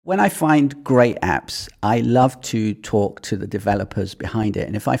when I find great apps, I love to talk to the developers behind it.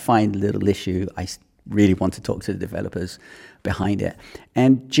 And if I find a little issue, really want to talk to the developers behind it.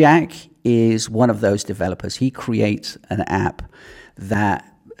 And Jack is one of those developers. He creates an app that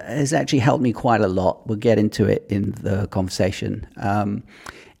has actually helped me quite a lot. We'll get into it in the conversation.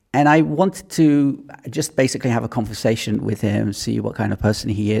 And I wanted to just basically have a conversation with him, see what kind of person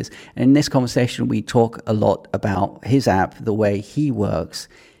he is. And in this conversation, we talk a lot about his app, the way he works,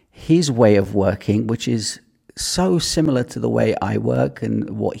 his way of working, which is so similar to the way I work and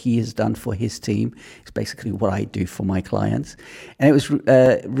what he has done for his team. It's basically what I do for my clients. And it was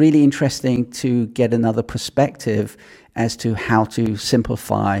really interesting to get another perspective as to how to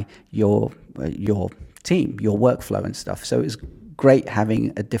simplify your team, your workflow and stuff. So it was great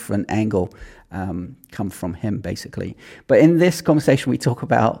having a different angle come from him, basically. But in this conversation, we talk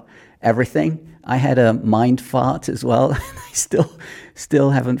about everything. I had a mind fart as well. I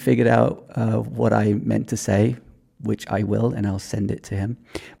still haven't figured out what I meant to say, which I will, and I'll send it to him.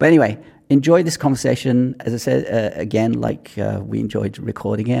 But anyway, enjoy this conversation. As I said, again, like we enjoyed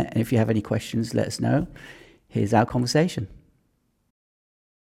recording it. And if you have any questions, let us know. Here's our conversation.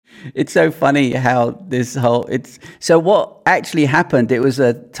 It's so funny how this whole so what actually happened, it was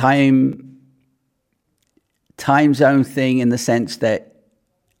a time zone thing in the sense that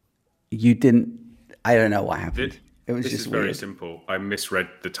you didn't, I don't know what happened. It was just very weird. simple. I misread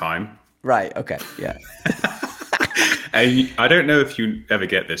the time. Right. Okay. Yeah. And I don't know if you ever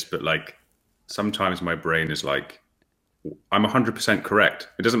get this, but like sometimes my brain is like, I'm 100% correct.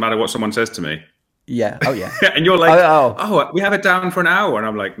 It doesn't matter what someone says to me. Yeah. Oh, yeah. And you're like, oh, we have it down for an hour. And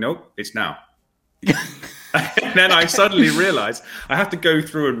I'm like, nope, it's now. And then I suddenly realize I have to go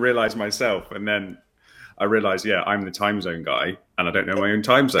through and realize myself. And then I realize, yeah, I'm the time zone guy and I don't know my own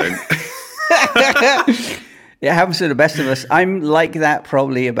time zone. It happens to the best of us. I'm like that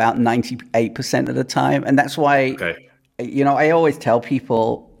probably about 98% of the time. And that's why, you know, I always tell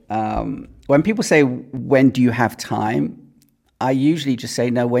people, when people say, when do you have time? I usually just say,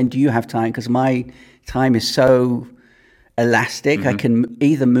 no, when do you have time? Because my time is so elastic. Mm-hmm. I can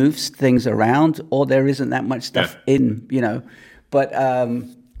either move things around or there isn't that much stuff in, you know. But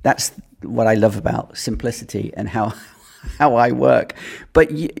that's what I love about simplicity and how I work.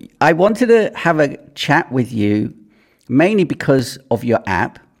 But I wanted to have a chat with you mainly because of your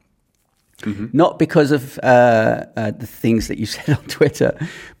app, not because of the things that you said on Twitter,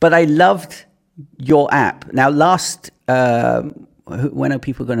 but I loved your app. Now, when are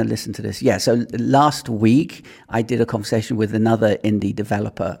people going to listen to this? Yeah, so last week I did a conversation with another indie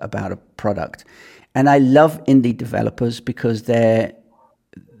developer about a product. And I love indie developers because they're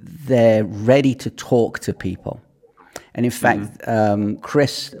ready to talk to people. And in fact,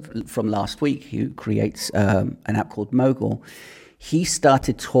 Chris from last week, who creates an app called Mogul, he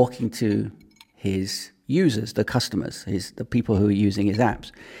started talking to his users, the customers, the people who are using his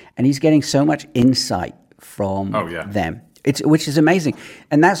apps. And he's getting so much insight from them, which is amazing.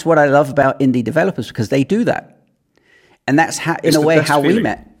 And that's what I love about indie developers, because they do that. And that's how we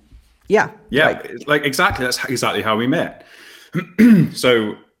met. Yeah. Yeah, right. Like exactly. That's exactly how we met.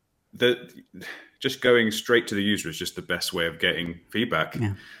 So just going straight to the user is just the best way of getting feedback.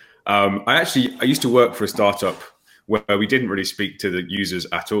 Yeah. I used to work for a startup where we didn't really speak to the users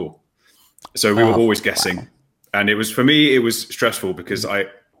at all. So we were always guessing. Wow. And for me, it was stressful because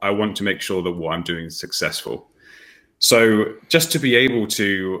I want to make sure that what I'm doing is successful. So just to be able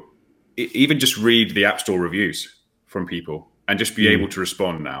to even just read the App Store reviews from people and just be able to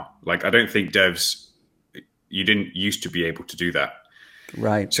respond now. Like, I don't think you didn't used to be able to do that.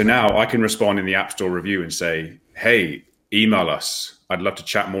 Right. So now I can respond in the App Store review and say, hey, email us. I'd love to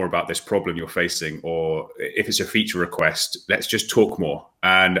chat more about this problem you're facing. Or if it's a feature request, let's just talk more.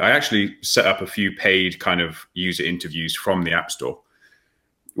 And I actually set up a few paid kind of user interviews from the App Store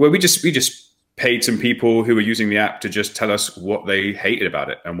where we just paid some people who were using the app to just tell us what they hated about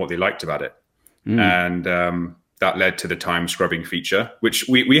it and what they liked about it. And that led to the time scrubbing feature, which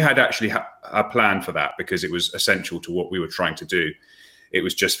we had actually a plan for that because it was essential to what we were trying to do. It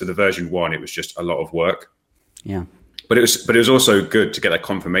was just for the version 1, it was just a lot of work. Yeah. But it was also good to get that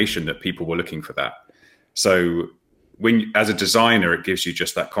confirmation that people were looking for that. So as a designer, it gives you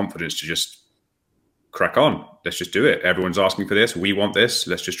just that confidence to just crack on. Let's just do it. Everyone's asking for this. We want this.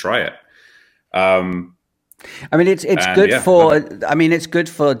 Let's just try it. I mean, it's good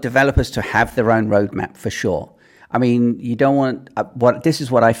for developers to have their own roadmap for sure. I mean, you don't want this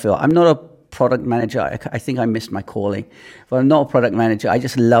is what I feel. I'm not a product manager. I think I missed my calling. But I'm not a product manager. I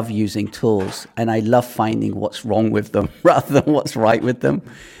just love using tools and I love finding what's wrong with them rather than what's right with them.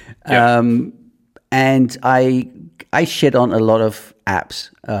 Yeah. And I I shit on a lot of apps.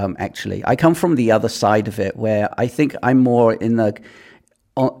 Actually, I come from the other side of it, where I think I'm more in the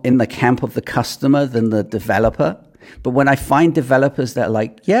camp of the customer than the developer. But when I find developers that are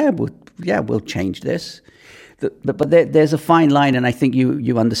like, we'll change this. But there's a fine line, and I think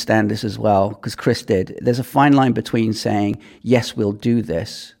you understand this as well, because Chris did. There's a fine line between saying, yes, we'll do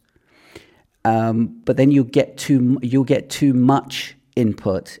this, but then you'll get too much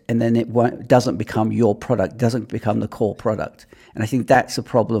input, and then it doesn't become your product, doesn't become the core product. And I think that's a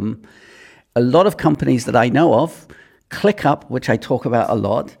problem. A lot of companies that I know of, ClickUp, which I talk about a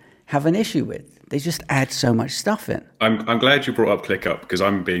lot, have an issue with. They just add so much stuff in. I'm glad you brought up ClickUp, because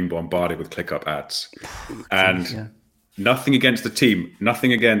I'm being bombarded with ClickUp ads. And nothing against the team,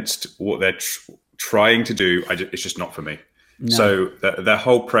 nothing against what they're trying to do. It's just not for me. No. So their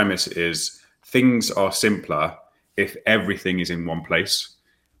whole premise is things are simpler if everything is in one place.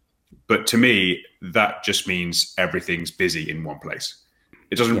 But to me, that just means everything's busy in one place.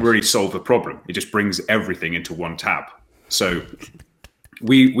 It doesn't really solve the problem. It just brings everything into one tab. So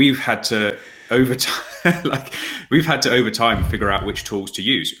we've had to over time figure out which tools to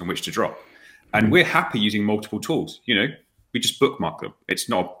use and which to drop. And we're happy using multiple tools. We just bookmark them.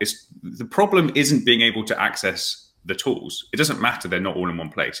 The problem isn't being able to access the tools. It doesn't matter. They're not all in one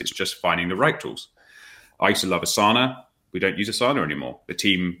place. It's just finding the right tools. I used to love Asana. We don't use Asana anymore. The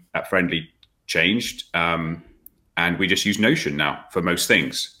team at Friendly changed, and we just use Notion now for most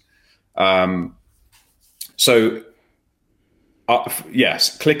things.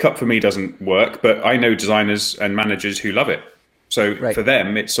 Yes, ClickUp for me doesn't work, but I know designers and managers who love it. So for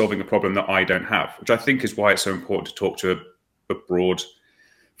them, it's solving a problem that I don't have, which I think is why it's so important to talk to a broad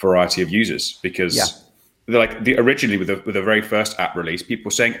variety of users, because originally with the very first app release, people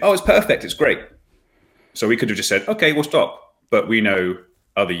were saying, "Oh, it's perfect, it's great." So we could have just said, "Okay, we'll stop." But we know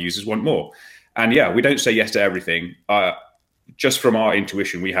other users want more, and we don't say yes to everything. Just from our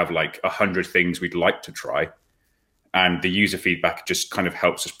intuition, we have like 100 things we'd like to try. And the user feedback just kind of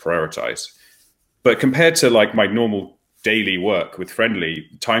helps us prioritize. But compared to like my normal daily work with Friendly,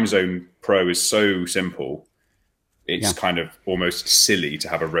 Time Zone Pro is so simple. It's kind of almost silly to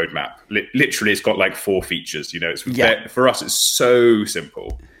have a roadmap. Literally, it's got like 4 features. For us, it's so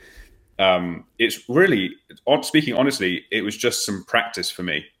simple. It's really, speaking honestly, it was just some practice for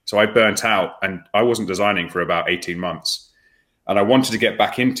me. So I burnt out, and I wasn't designing for about 18 months. And I wanted to get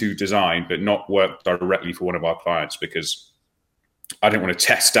back into design, but not work directly for one of our clients, because I didn't want to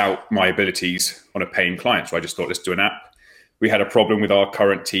test out my abilities on a paying client. So I just thought, let's do an app. We had a problem with our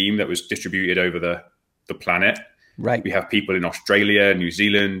current team that was distributed over the planet. Right. We have people in Australia, New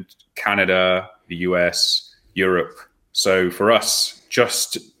Zealand, Canada, the US, Europe. So for us,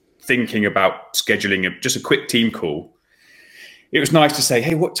 just thinking about scheduling just a quick team call, it was nice to say,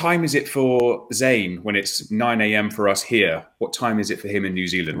 hey, what time is it for Zane when it's 9 a.m. for us here? What time is it for him in New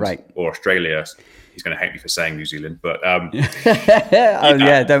Zealand or Australia? He's going to hate me for saying New Zealand, but don't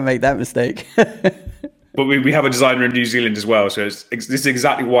make that mistake. But we have a designer in New Zealand as well, so this is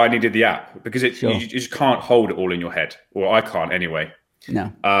exactly why I needed the app, because you just can't hold it all in your head, or I can't anyway.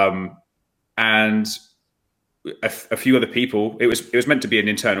 No. And a few other people, it was meant to be an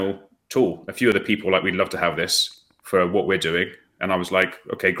internal tool. A few other people like, we'd love to have this for what we're doing. And I was like,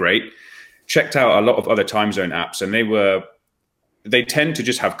 okay, great. Checked out a lot of other time zone apps, and they tend to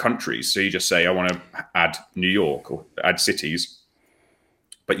just have countries. So you just say, I want to add New York or add cities,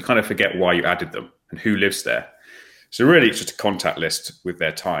 but you kind of forget why you added them and who lives there. So really, it's just a contact list with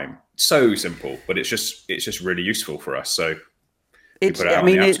their time. So simple, but it's just really useful for us. So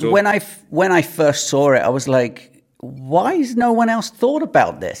when I first saw it, I was like, why has no one else thought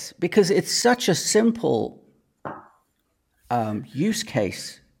about this? Because it's such a simple use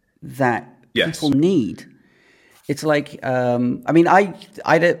case that people need. It's like, I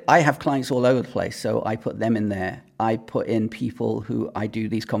have clients all over the place, so I put them in there. I put in people who I do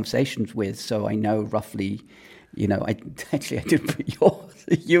these conversations with, so I know roughly, I did put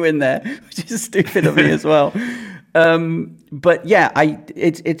you in there, which is stupid of me as well. But yeah,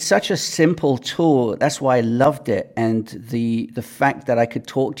 it's such a simple tool. That's why I loved it. And the fact that I could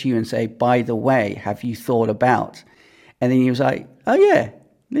talk to you and say, by the way, have you thought about? And then he was like, oh yeah,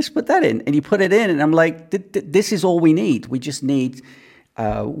 let's put that in. And you put it in, and I'm like, this is all we need. We just need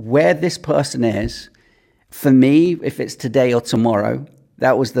where this person is. For me, if it's today or tomorrow,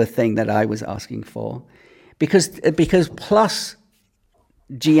 that was the thing that I was asking for. Because plus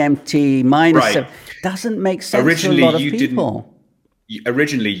GMT minus doesn't make sense originally, to a lot of people.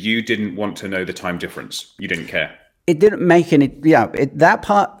 Originally, you didn't want to know the time difference. You didn't care. It didn't make any, that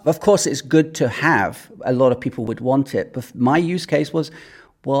part, of course, it's good to have. A lot of people would want it. But my use case was,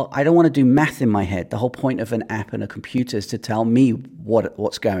 well, I don't want to do math in my head. The whole point of an app and a computer is to tell me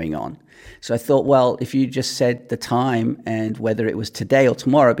what's going on. So I thought, well, if you just said the time and whether it was today or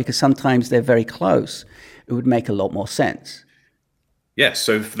tomorrow, because sometimes they're very close, it would make a lot more sense. Yes.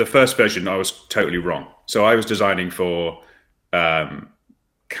 So for the first version, I was totally wrong. So I was designing for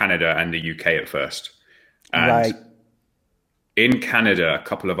Canada and the UK at first. And Right. in Canada, a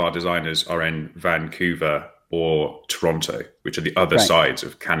couple of our designers are in Vancouver or Toronto, which are the other Right. sides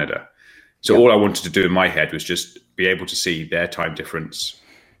of Canada. So all I wanted to do in my head was just be able to see their time difference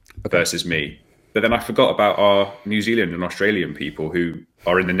versus me. But then I forgot about our New Zealand and Australian people who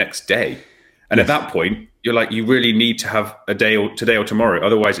are in the next day. And at that point, you're like, you really need to have a day or today or tomorrow.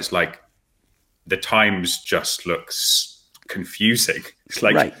 Otherwise, it's like the times just looks confusing. It's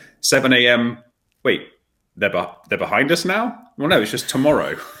like Right. 7 a.m. Wait, they're behind us now? Well, no, it's just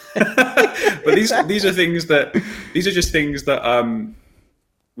tomorrow. But these are things that are just things that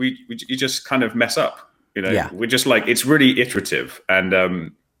you just kind of mess up. You know, Yeah. we're just like, it's really iterative.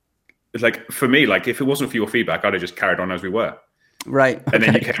 And it's like, for me, like if it wasn't for your feedback, I'd have just carried on as we were. Right. And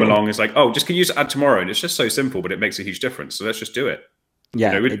then you Okay, came along, it's like, oh, just can you use add tomorrow? And it's just so simple, but it makes a huge difference. So let's just do it.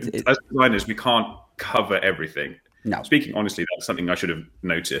 Yeah. You know, as designers, we can't cover everything. No. Speaking honestly, that's something I should have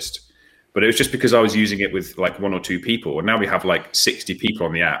noticed. But it was just because I was using it with like 1 or 2 people. And now we have like 60 people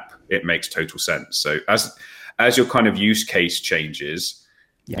on the app. It makes total sense. So as your kind of use case changes,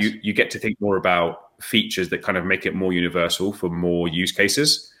 Yes. you get to think more about features that kind of make it more universal for more use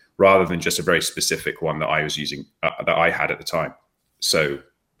cases rather than just a very specific one that I was using, that I had at the time. So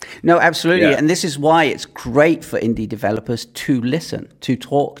No, absolutely. Yeah. And this is why it's great for indie developers to listen, to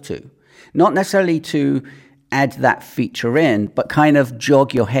talk to, not necessarily to add that feature in, but kind of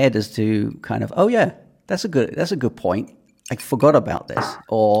jog your head as to kind of, oh yeah, that's a good point. I forgot about this.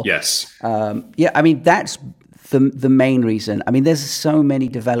 Or yes, yeah, I mean, that's the main reason. I mean, there's so many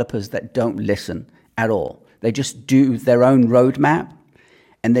developers that don't listen at all. They just do their own roadmap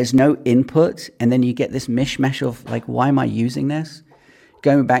and there's no input. And then you get this mishmash of like, why am I using this?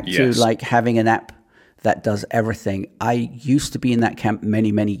 Going back to Yes. like having an app that does everything. I used to be in that camp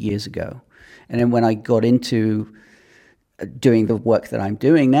many, many years ago. And then when I got into doing the work that I'm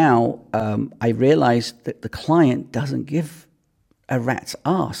doing now, I realized that the client doesn't give a rat's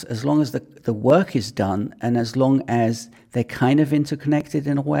ass as long as the work is done and as long as they're kind of interconnected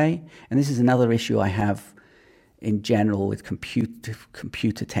in a way. And this is another issue I have in general with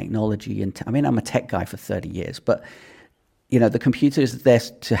computer technology. And I mean, I'm a tech guy for 30 years, but you know, the computer is there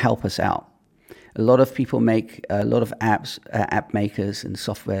to help us out. A lot of people make a lot of apps, app makers and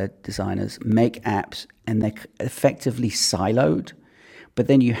software designers make apps and they're effectively siloed. But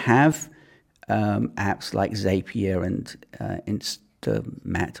then you have apps like Zapier and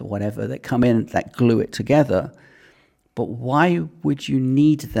Instamat or whatever that come in that glue it together. But why would you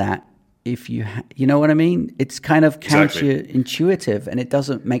need that if you know what I mean? It's kind of counterintuitive and it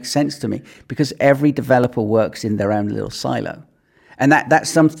doesn't make sense to me because every developer works in their own little silo. And that's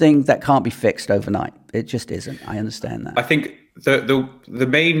something that can't be fixed overnight. It just isn't. I understand that. I think the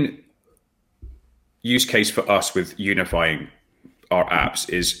main use case for us with unifying our apps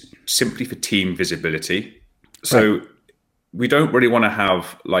is simply for team visibility. So Right. we don't really want to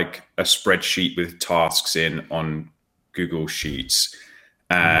have like a spreadsheet with tasks in on Google Sheets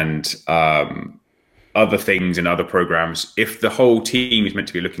and other things in other programs. If the whole team is meant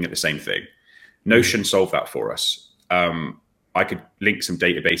to be looking at the same thing, Notion solved that for us. I could link some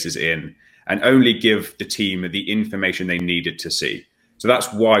databases in and only give the team the information they needed to see. So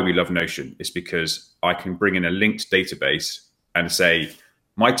that's why we love Notion, is because I can bring in a linked database and say,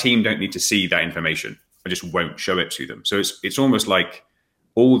 my team don't need to see that information. I just won't show it to them. So it's almost like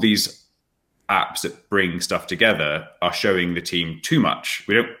all these apps that bring stuff together are showing the team too much.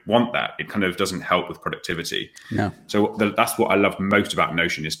 We don't want that. It kind of doesn't help with productivity. No. So that's what I love most about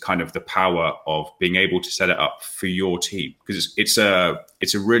Notion, is kind of the power of being able to set it up for your team, because it's a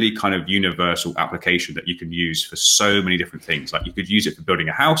really kind of universal application that you can use for so many different things. Like you could use it for building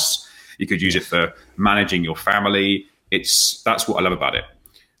a house, you could use it for managing your family. That's what I love about it.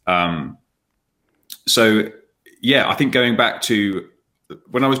 So yeah, I think going back to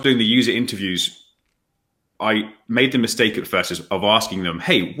when I was doing the user interviews, I made the mistake at first of asking them,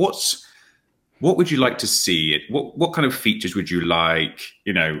 hey, what would you like to see? What kind of features would you like?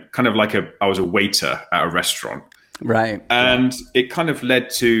 You know, kind of like I was a waiter at a restaurant. Right. And it kind of led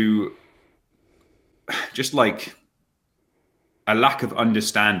to just like a lack of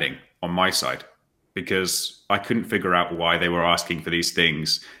understanding on my side, because I couldn't figure out why they were asking for these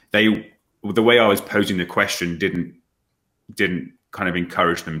things. The way I was posing the question didn't kind of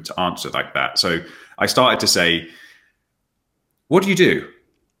encourage them to answer like that. So I started to say, what do you do?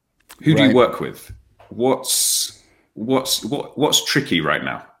 Who do you work with? What's tricky right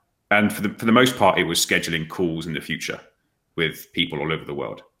now? And for the most part, it was scheduling calls in the future with people all over the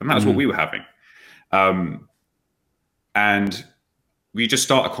world, and that's what we were having. And we just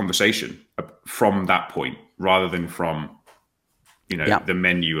start a conversation from that point, rather than from the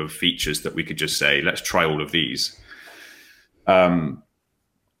menu of features that we could just say, let's try all of these.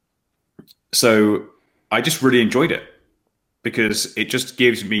 So I just really enjoyed it, because it just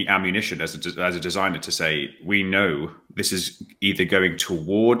gives me ammunition as a designer to say, we know this is either going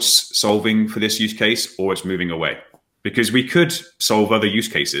towards solving for this use case or it's moving away. Because we could solve other use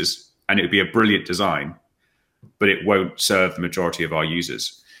cases and it would be a brilliant design, but it won't serve the majority of our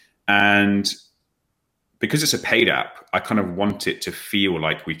users. And because it's a paid app, I kind of want it to feel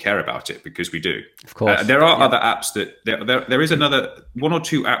like we care about it, because we do. Of course. There are other apps that there is another one or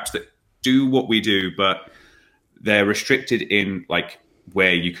two apps that do what we do, but they're restricted in like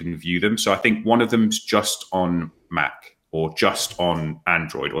where you can view them. So I think one of them's just on Mac or just on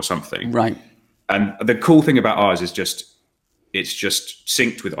Android or something. Right. And the cool thing about ours is it's just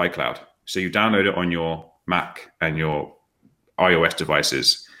synced with iCloud. So you download it on your Mac and your iOS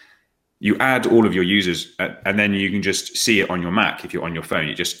devices. You add all of your users, and then you can just see it on your Mac. If you're on your phone,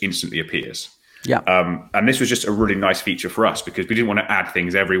 it just instantly appears. Yeah. And this was just a really nice feature for us, because we didn't want to add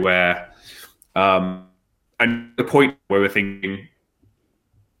things everywhere. And the point where we're thinking,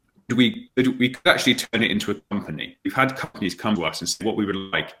 we could actually turn it into a company. We've had companies come to us and say, what we would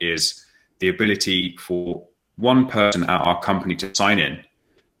like is the ability for one person at our company to sign in,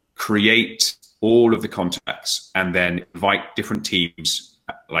 create all of the contacts, and then invite different teams,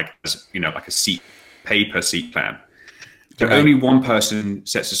 like a seat, pay per seat plan. So only one person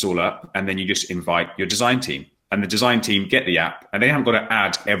sets this all up, and then you just invite your design team, and the design team get the app, and they haven't got to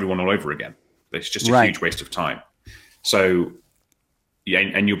add everyone all over again. It's just a huge waste of time. So, yeah,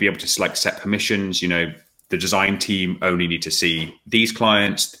 and you'll be able to like set permissions. The design team only need to see these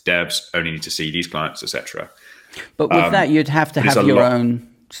clients, the devs only need to see these clients, etc. But with that, you'd have to have your own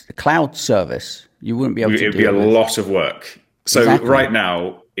cloud service. You wouldn't be able to do it. It would be a lot of work. So right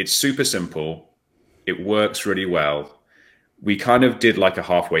now, it's super simple. It works really well. We kind of did like a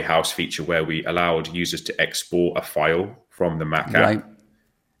halfway house feature where we allowed users to export a file from the Mac app. Right.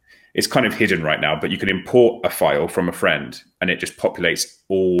 It's kind of hidden right now, but you can import a file from a friend and it just populates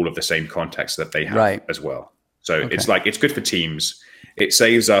all of the same contacts that they have as well. So it's good for teams. It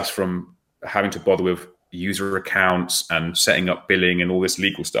saves us from having to bother with user accounts and setting up billing and all this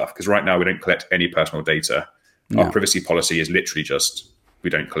legal stuff. Because right now we don't collect any personal data. No. Our privacy policy is literally just, we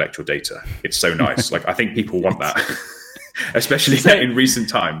don't collect your data. It's so nice. Like, I think people want that. Especially in recent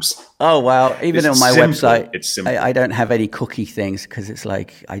times. Oh, wow. Even on my website, it's simple. I don't have any cookie things, because it's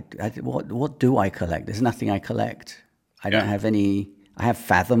like, what do I collect? There's nothing I collect. I don't have any. I have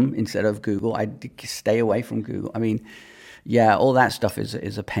Fathom instead of Google. I stay away from Google. I mean, yeah, all that stuff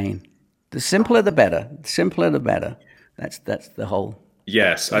is a pain. The simpler, the better. The simpler, the better. That's the whole.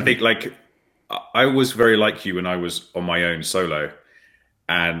 Yes, I think like I was very like you when I was on my own solo.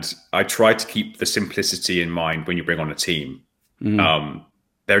 And I try to keep the simplicity in mind when you bring on a team.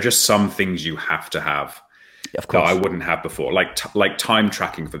 There are just some things you have to have that I wouldn't have before, like time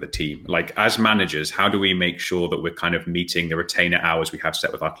tracking for the team. Like, as managers, how do we make sure that we're kind of meeting the retainer hours we have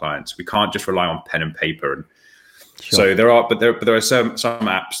set with our clients? We can't just rely on pen and paper. And so there are some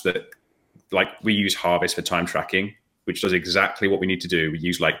apps that, like, we use Harvest for time tracking, which does exactly what we need to do. We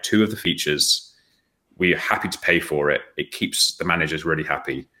use like 2 of the features. We are happy to pay for it. It keeps the managers really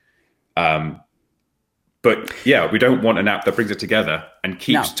happy. But yeah, we don't want an app that brings it together and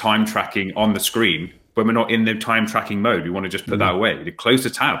keeps time tracking on the screen when we're not in the time tracking mode. We want to just put that away. Close the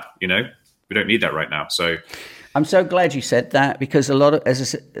tab, we don't need that right now. So I'm so glad you said that, because a lot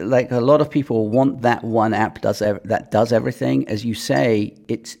of people want that one app that does everything. As you say,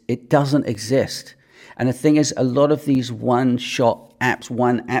 it doesn't exist. And the thing is, a lot of these one-shot apps,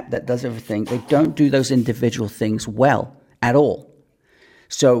 one app that does everything, they don't do those individual things well at all.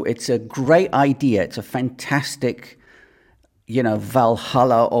 So it's a great idea. It's a fantastic,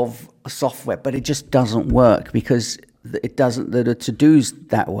 Valhalla of software, but it just doesn't work, because it doesn't do the to-dos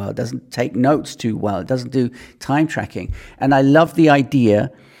that well. It doesn't take notes too well. It doesn't do time tracking. And I love the idea,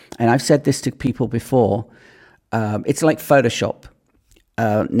 and I've said this to people before, it's like Photoshop.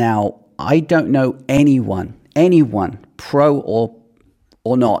 Now, I don't know anyone, pro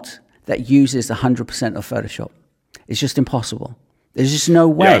or not, that uses 100% of Photoshop. It's just impossible. There's just no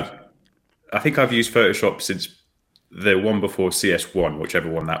way. Yeah. I think I've used Photoshop since the one before CS1, whichever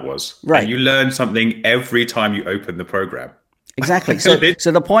one that was. Right. And you learn something every time you open the program. Exactly. So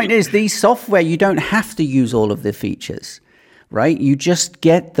the point is, these software, you don't have to use all of the features. right? You just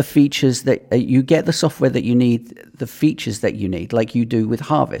get the features that you get the software that you need, the features that you need, like you do with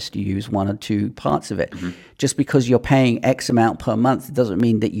Harvest. You use one or two parts of it. Just because you're paying X amount per month doesn't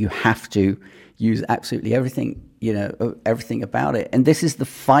mean that you have to use absolutely everything, everything about it. And this is the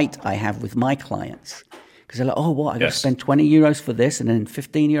fight I have with my clients, because they're like, oh, what? I got to spend 20 euros for this and then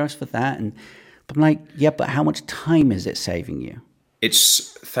 15 euros for that. And but I'm like, yeah, but how much time is it saving you?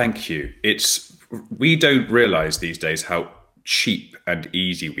 Thank you. We don't realize these days how cheap and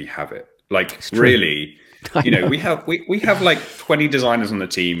easy we have it. Like really, we have like 20 designers on the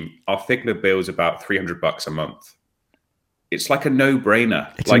team. Our Figma bill's about $300 a month. It's like a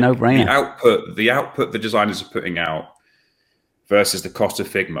no-brainer. It's like a no-brainer. The output the designers are putting out versus the cost of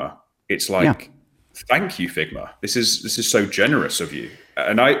Figma. It's like, thank you, Figma. This is so generous of you.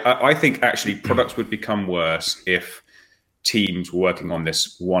 And I think actually products would become worse if teams were working on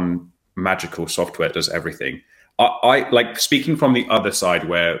this one magical software that does everything. I like speaking from the other side,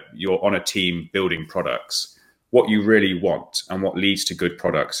 where you're on a team building products. What you really want and what leads to good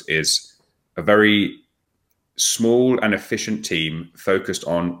products is a very small and efficient team focused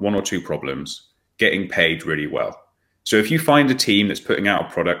on one or two problems, getting paid really well. So if you find a team that's putting out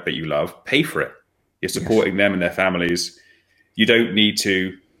a product that you love, pay for it. You're supporting them and their families. You don't need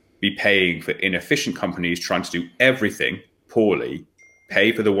to be paying for inefficient companies trying to do everything poorly.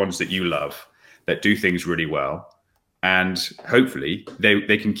 Pay for the ones that you love, that do things really well, and hopefully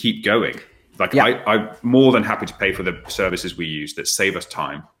they can keep going. Like I'm more than happy to pay for the services we use that save us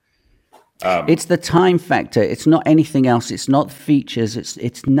time. It's the time factor. It's not anything else. It's not features.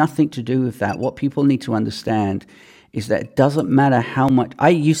 It's nothing to do with that. What people need to understand is that it doesn't matter how much I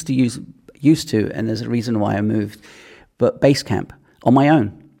used to, and there's a reason why I moved, but Basecamp on my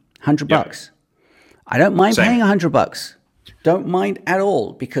own, $100. I don't mind paying $100. Don't mind at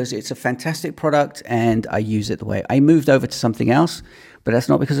all, because it's a fantastic product and I use it the way I moved over to something else, but that's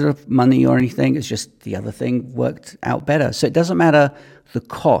not because of money or anything. It's just the other thing worked out better. So it doesn't matter the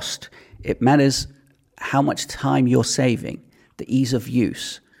cost. It matters how much time you're saving, the ease of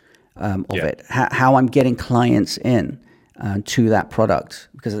use of it, how I'm getting clients in to that product,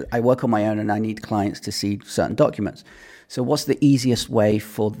 because I work on my own and I need clients to see certain documents. So what's the easiest way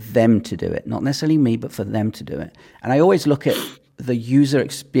for them to do it? Not necessarily me, but for them to do it. And I always look at the user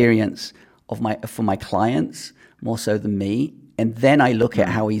experience for my clients more so than me. And then I look at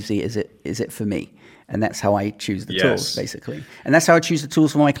how easy is it for me. And that's how I choose the tools, basically. And that's how I choose the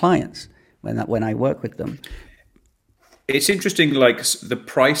tools for my clients when I work with them. It's interesting, like the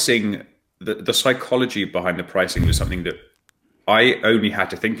pricing, the psychology behind the pricing was something that I only had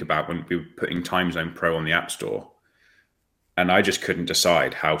to think about when we were putting TimeZone Pro on the App Store. And I just couldn't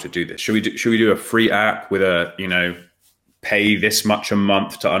decide how to do this. Should we do a free app with pay this much a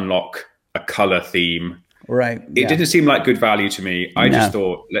month to unlock a color theme? Right. It didn't seem like good value to me. I just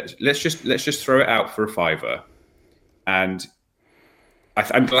thought let's just throw it out for a $5. And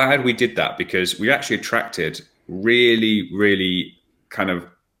I'm glad we did that, because we actually attracted really, really kind of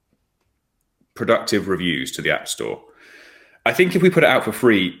productive reviews to the App Store. I think if we put it out for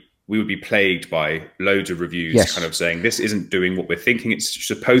free, we would be plagued by loads of reviews kind of saying this isn't doing what we're thinking it's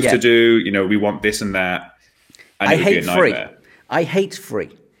supposed to do. We want this and that. And I hate free. I hate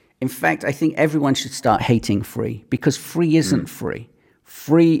free. In fact, I think everyone should start hating free, because free isn't free.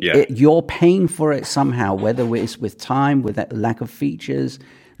 Free, you're paying for it somehow, whether it's with time, with that lack of features,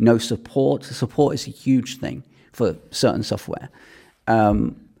 no support. Support is a huge thing for certain software.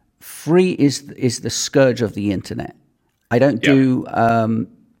 Free is the scourge of the internet. I don't do...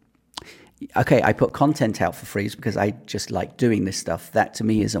 I put content out for free because I just like doing this stuff. That to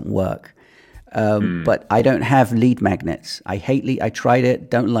me isn't work. But I don't have lead magnets. I hate I tried it,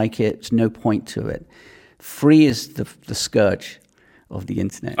 don't like it. There's no point to it. Free is the scourge of the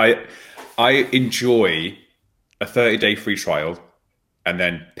internet. I enjoy a 30-day free trial and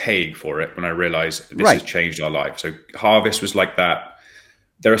then paying for it when I realize this has changed our life. So Harvest was like that.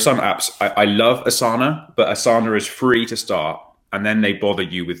 There are some apps, I love Asana, but Asana is free to start. And then they bother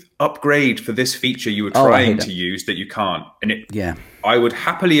you with upgrade for this feature you were trying to use that you can't. And I would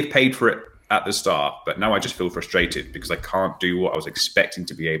happily have paid for it at the start, but now I just feel frustrated because I can't do what I was expecting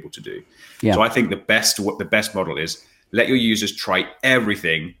to be able to do. So I think the best model is let your users try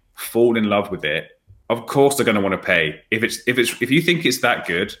everything, fall in love with it. Of course they're going to want to pay. If you think it's that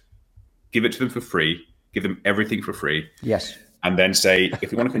good, give it to them for free. Give them everything for free. Yes. And then say,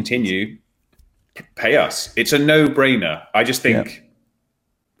 if we want to continue, pay us. It's a no-brainer. I just think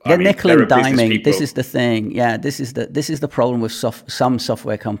they're nickel and diming. This is the thing. Yeah, this is the problem with some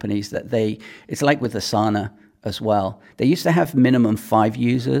software companies, that it's like with Asana as well. They used to have minimum 5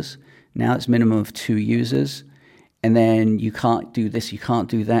 users. Now it's minimum of 2 users. And then you can't do this, you can't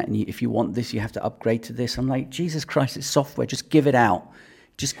do that. And if you want this, you have to upgrade to this. I'm like, Jesus Christ, it's software. Just give it out.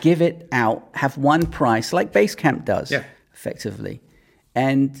 Just give it out. Have one price, like Basecamp does, effectively,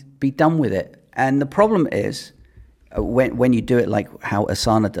 and be done with it. And the problem is when you do it like how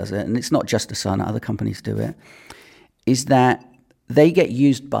Asana does it, and it's not just Asana, other companies do it, is that they get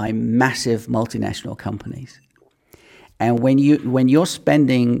used by massive multinational companies. And when you're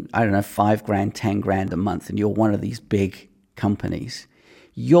spending, I don't know, $5,000, $10,000 a month, and you're one of these big companies,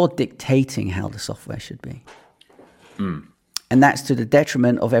 you're dictating how the software should be. Mm. And that's to the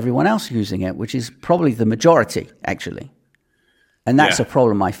detriment of everyone else using it, which is probably the majority, actually. And that's a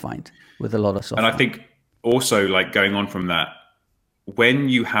problem I find with a lot of software. And I think also, like, going on from that, when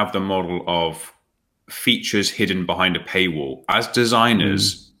you have the model of features hidden behind a paywall, as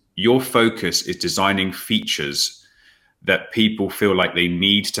designers, your focus is designing features that people feel like they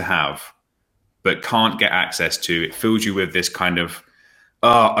need to have, but can't get access to. It fills you with this kind of,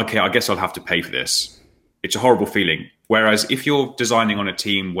 okay, I guess I'll have to pay for this. It's a horrible feeling. Whereas if you're designing on a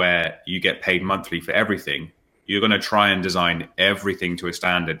team where you get paid monthly for everything, you're going to try and design everything to a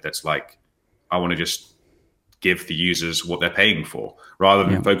standard that's like, I want to just give the users what they're paying for, rather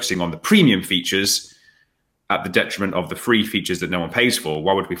than focusing on the premium features at the detriment of the free features that no one pays for.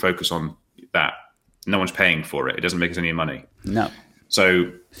 Why would we focus on that? No one's paying for it. It doesn't make us any money. No.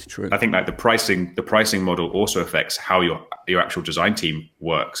 So it's true. I think like the pricing model also affects how your actual design team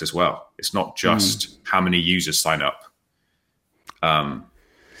works as well. It's not just how many users sign up.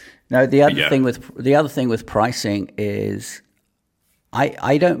 No, the other thing with pricing is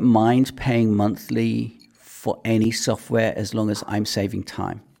I don't mind paying monthly for any software as long as I'm saving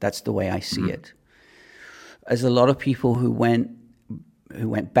time. That's the way I see it. As a lot of people who went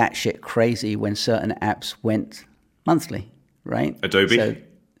batshit crazy when certain apps went monthly, right? Adobe. So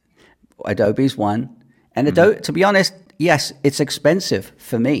Adobe's one. And Adobe, to be honest, yes, it's expensive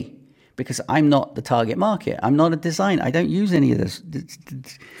for me because I'm not the target market. I'm not a designer. I don't use any of this.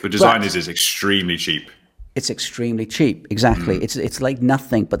 For designers, it's extremely cheap. It's extremely cheap. Exactly. It's like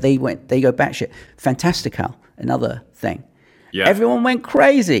nothing, but they go batshit. Fantastical, another thing. Yeah. Everyone went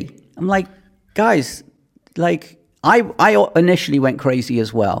crazy. I'm like, guys, like, I initially went crazy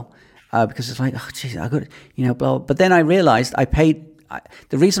as well because it's like, oh, geez, I got, blah. But then I realized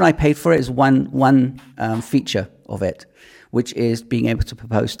the reason I paid for it is one feature of it, which is being able to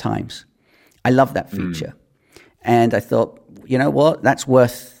propose times. I love that feature. And I thought, you know what? That's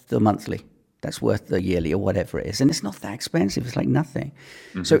worth the monthly. That's worth the yearly or whatever it is. And it's not that expensive. It's like nothing.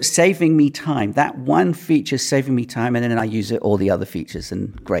 So it's saving me time. That one feature is saving me time. And then I use all the other features.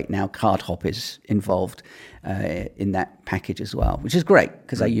 And great, now Card Hop is involved in that package as well, which is great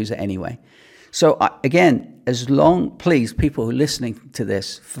because I use it anyway. So again, please, people who are listening to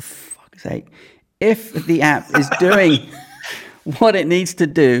this, for fuck's sake, if the app is doing what it needs to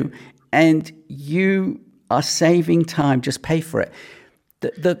do and you are saving time, just pay for it.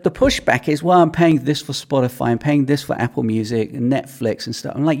 The pushback is, well, I'm paying this for Spotify, I'm paying this for Apple Music and Netflix and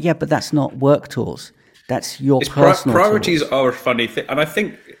stuff. I'm like, yeah, but that's not work tools. That's your personal priorities tools. Are a funny thing. And I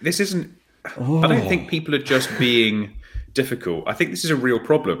think this isn't, I don't think people are just being difficult. I think this is a real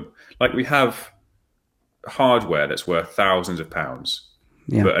problem. Like, we have hardware that's worth thousands of pounds,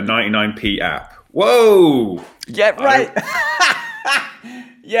 but a 99p app. Whoa! Yeah, right.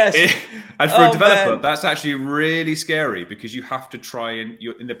 Yes. And for a developer, that's actually really scary because you have to try and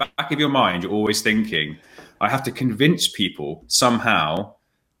you're in the back of your mind, you're always thinking, I have to convince people somehow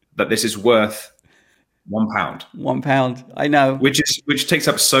that this is worth £1. £1, I know. Which takes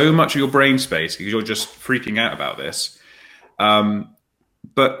up so much of your brain space because you're just freaking out about this.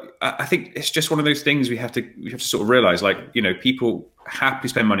 But I think it's just one of those things we have to sort of realize, like, people happily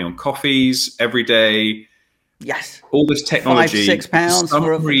spend money on coffees every day. Yes. All this technology. £5-6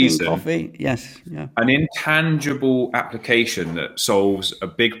 for a reason, coffee. Yes. Yeah. An intangible application that solves a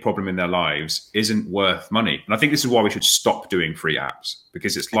big problem in their lives isn't worth money. And I think this is why we should stop doing free apps,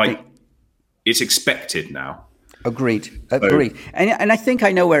 because it's like, it's expected now. Agreed. And I think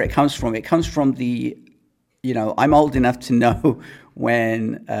I know where it comes from. It comes from I'm old enough to know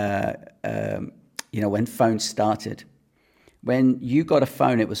when phones started. When you got a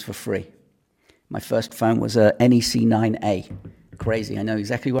phone, it was for free. My first phone was a NEC 9A. Crazy. I know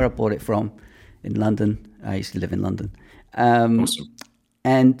exactly where I bought it from, in London. I used to live in London. Awesome.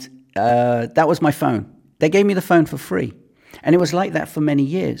 And that was my phone. They gave me the phone for free. And it was like that for many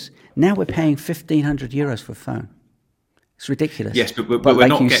years. Now we're paying €1,500 for a phone. It's ridiculous. Yes, but we're like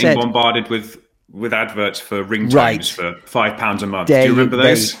not getting bombarded with with adverts for ringtones Right. for £5 a month. Do you remember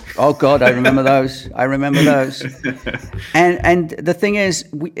those? Oh God, I remember those. I remember those. And the thing is,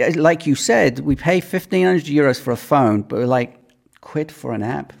 we, like you said, we pay €1,500 for a phone, but we're like, quid for an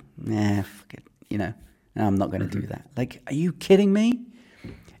app? Nah, fuck it. You know, no, I'm not going to do that. Like, are you kidding me?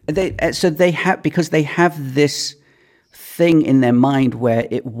 They have, because they have this thing in their mind where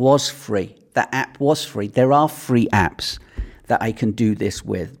it was free. The app was free. There are free apps that I can do this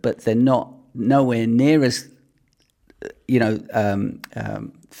with, but they're not nowhere near as, you know,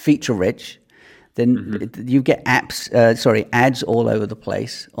 feature rich. Then you get ads all over the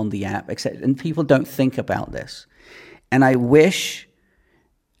place on the app, and people don't think about this. And I wish,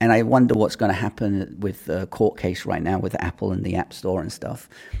 and I wonder what's going to happen with the court case right now with Apple and the App Store and stuff.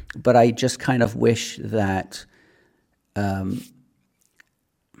 But I just kind of wish that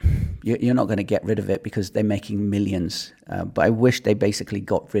you're not going to get rid of it because they're making millions. But I wish they basically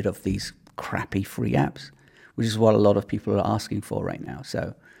got rid of these crappy free apps, which is what a lot of people are asking for right now.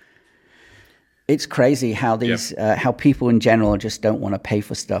 So it's crazy how these how people in general just don't want to pay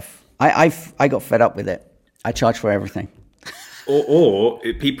for stuff. I got fed up with it. I charge for everything. or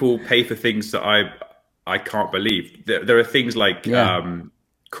people pay for things that I can't believe. There are things like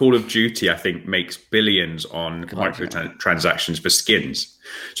Call of Duty, I think, makes billions on microtransactions for skins.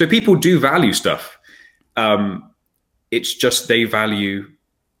 So people do value stuff. It's just they value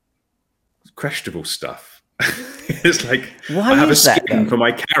questionable stuff. It's like, I have a skin for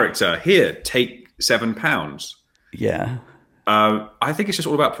my character. Here, take £7. Yeah. I think it's just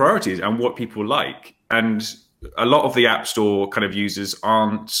all about priorities and what people like. And a lot of the App Store kind of users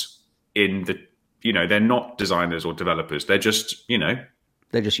aren't in the, you know, they're not designers or developers. They're just, you know,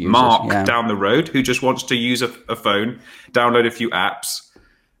 they're just users, Mark down the road who just wants to use a phone, download a few apps,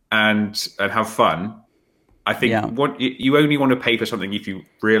 and have fun. I think you only want to pay for something if you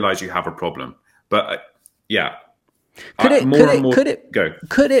realize you have a problem. But could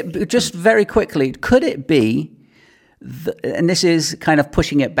it just very quickly? Could it be? And this is kind of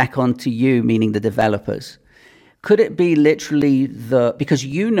pushing it back onto you, meaning the developers. Could it be literally because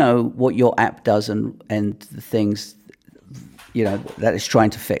you know what your app does and the things, you know, that it's trying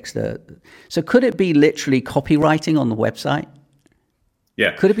to fix. So could it be literally copywriting on the website?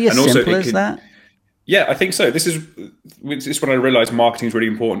 Yeah. Could it be as simple as that? Yeah, I think so. This is when I realized marketing is really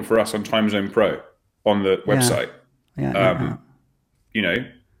important for us on Time Zone Pro on the website. You know,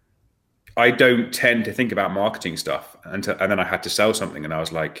 I don't tend to think about marketing stuff, and then I had to sell something, and I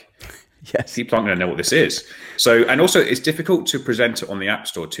was like, yes, people aren't going to know what this is. So, and also it's difficult to present it on the App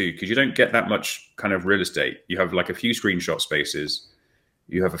Store too, because you don't get that much kind of real estate. You have like a few screenshot spaces.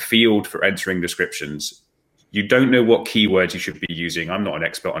 You have a field for entering descriptions. You don't know what keywords you should be using. I'm not an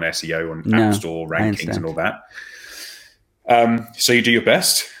expert on SEO and App Store rankings and all that. So you do your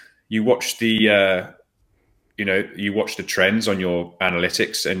best. You watch the, you watch the trends on your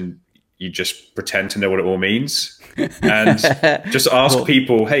analytics, and you just pretend to know what it all means, and just ask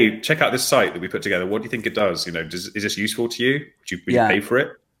people, "Hey, check out this site that we put together. What do you think it does? You know, is this useful to you? Would you pay for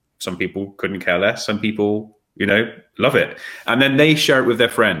it?" Some people couldn't care less. Some people, you know, love it, and then they share it with their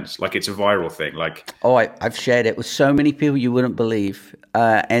friends like it's a viral thing. Like, I've shared it with so many people you wouldn't believe,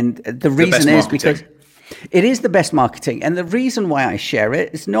 and the reason is because it is the best marketing. And the reason why I share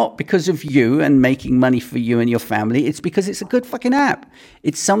it is not because of you and making money for you and your family. It's because it's a good fucking app.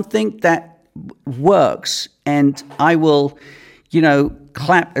 It's something that works, and I will, you know,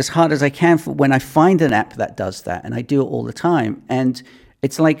 clap as hard as I can for when I find an app that does that, and I do it all the time. And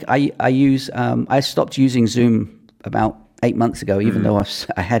it's like I stopped using Zoom about 8 months ago, even though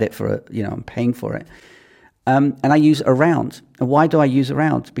I had it for I'm paying for it. And I use Around. And why do I use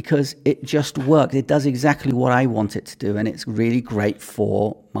Around? Because it just works. It does exactly what I want it to do, and it's really great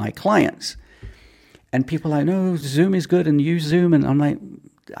for my clients. And people are like, no, Zoom is good, and use Zoom. And I'm like,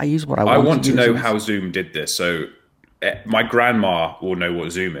 I use what I want. I want to know how Zoom did this. So my grandma will know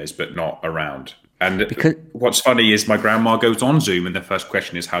what Zoom is, but not Around. And what's funny is my grandma goes on Zoom, and the first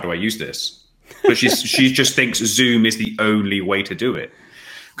question is, how do I use this? But she just thinks Zoom is the only way to do it.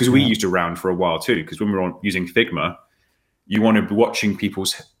 Because we used Around for a while too, because when we were using Figma, you want to be watching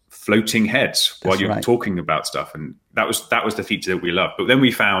people's floating heads while you're talking about stuff. And that was the feature that we loved. But then we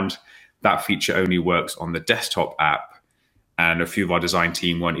found that feature only works on the desktop app. And a few of our design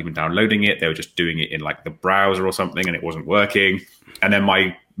team weren't even downloading it. They were just doing it in like the browser or something, and it wasn't working. And then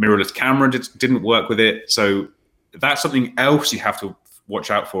my mirrorless camera didn't work with it. So that's something else you have to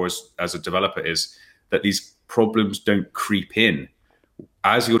watch out for as a developer, is that these problems don't creep in.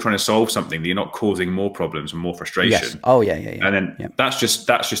 As you're trying to solve something, you're not causing more problems and more frustration. Yes. Oh, yeah. And then that's just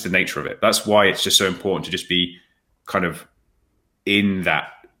the nature of it. That's why it's just so important to just be kind of in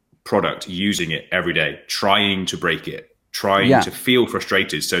that product, using it every day, trying to break it, trying to feel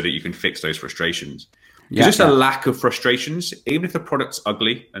frustrated so that you can fix those frustrations. Just a lack of frustrations, even if the product's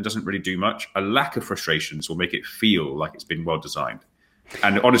ugly and doesn't really do much, a lack of frustrations will make it feel like it's been well designed.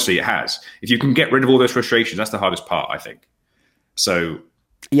 And honestly, it has. If you can get rid of all those frustrations, that's the hardest part, I think. So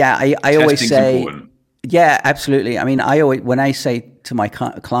yeah, I always say, important. Yeah, absolutely. I mean, when I say to my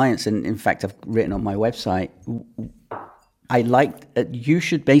clients, and in fact, I've written on my website, you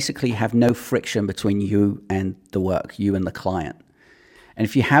should basically have no friction between you and the work, you and the client. And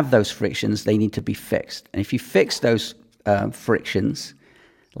if you have those frictions, they need to be fixed. And if you fix those frictions,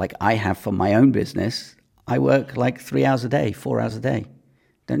 like I have for my own business, I work like 3 hours a day, 4 hours a day.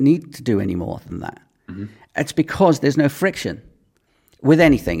 Don't need to do any more than that. Mm-hmm. It's because there's no friction with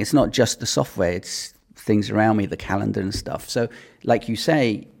anything. It's not just the software, it's things around me, the calendar and stuff. So like you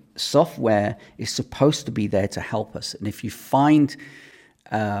say, software is supposed to be there to help us. And if you find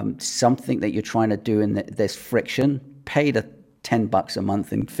something that you're trying to do and there's friction, pay the $10 a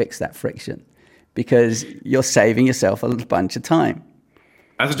month and fix that friction, because you're saving yourself a bunch of time.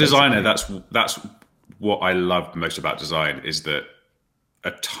 As a designer, that's what I love most about design, is that a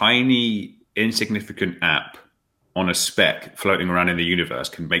tiny insignificant app on a speck floating around in the universe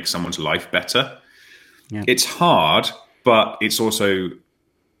can make someone's life better. Yeah. It's hard, but it's also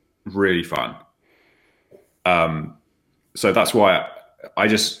really fun. So that's why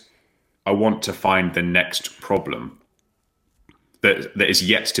I want to find the next problem that is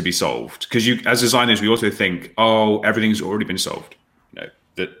yet to be solved. Because as designers, we also think, oh, everything's already been solved. You know,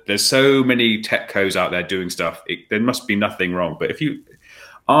 that there's so many tech co's out there doing stuff. There must be nothing wrong. But if you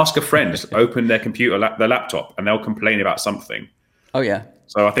ask a friend to open their computer, their laptop, and they'll complain about something. Oh yeah.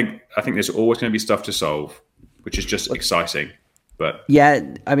 So I think there's always going to be stuff to solve, which is just exciting. But yeah,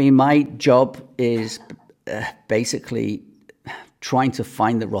 I mean, my job is basically trying to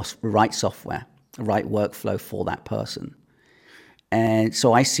find the right software, the right workflow for that person. And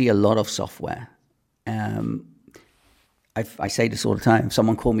so I see a lot of software. I say this all the time.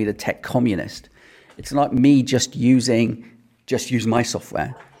 Someone called me the tech communist. It's not me just use my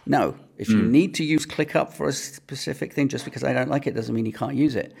software. No, if you need to use ClickUp for a specific thing, just because I don't like it doesn't mean you can't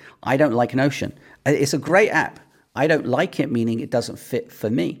use it. I don't like Notion. It's a great app. I don't like it, meaning it doesn't fit for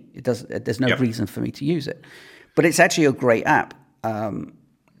me. There's no reason for me to use it. But it's actually a great app.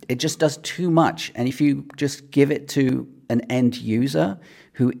 It just does too much. And if you just give it to an end user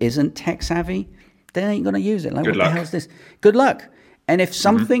who isn't tech savvy, they ain't going to use it. Like, what the hell is this? Good luck. And if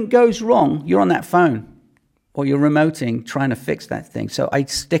something goes wrong, you're on that phone or you're remoting trying to fix that thing. So I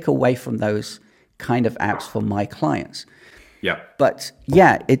stick away from those kind of apps for my clients. Yeah. But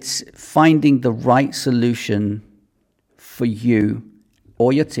yeah, it's finding the right solution for you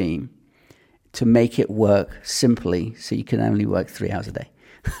or your team to make it work simply so you can only work 3 hours a day.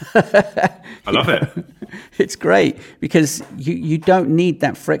 I love it. It's great because you don't need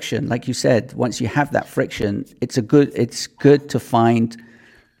that friction. Like you said, once you have that friction, it's good to find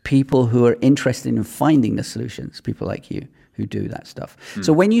people who are interested in finding the solutions, people like you who do that stuff.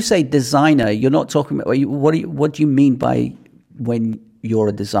 So when you say designer, you're not talking about, what do you mean by when you're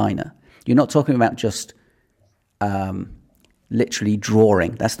a designer? You're not talking about just literally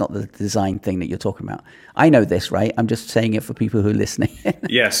drawing. That's not the design thing that you're talking about. I know this, right? I'm just saying it for people who are listening.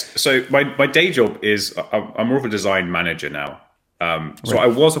 Yes. So my day job is I'm more of a design manager now. So I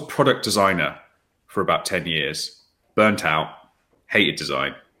was a product designer for about 10 years, burnt out, hated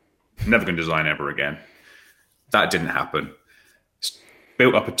design, never going to design ever again. That didn't happen.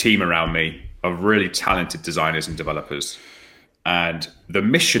 Built up a team around me of really talented designers and developers. And the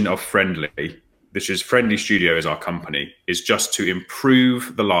mission of Friendly, which is Friendly Studio is our company, is just to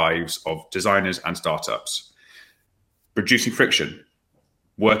improve the lives of designers and startups, reducing friction,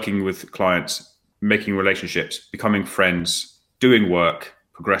 working with clients, making relationships, becoming friends, doing work,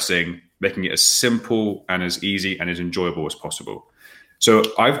 progressing, making it as simple and as easy and as enjoyable as possible. So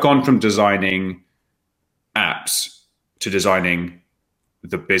I've gone from designing apps to designing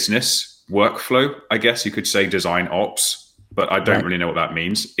the business workflow, I guess you could say design ops. But I don't really know what that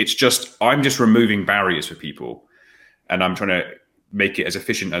means. I'm just removing barriers for people, and I'm trying to make it as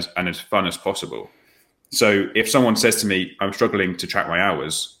efficient and as fun as possible. So if someone says to me, I'm struggling to track my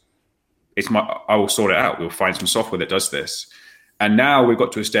hours, I will sort it out. We'll find some software that does this. And now we've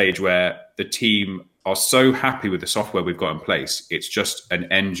got to a stage where the team are so happy with the software we've got in place. It's just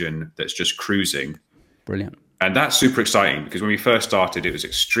an engine that's just cruising. Brilliant. And that's super exciting because when we first started, it was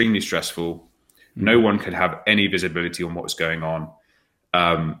extremely stressful. No one could have any visibility on what was going on.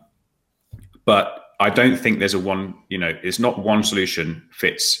 But I don't think there's it's not one solution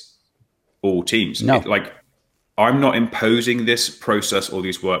fits all teams. No. I'm not imposing this process or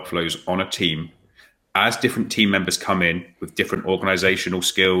these workflows on a team. As different team members come in with different organizational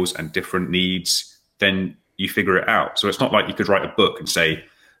skills and different needs, then you figure it out. So it's not like you could write a book and say,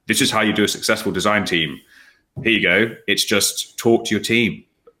 this is how you do a successful design team. Here you go. It's just talk to your team.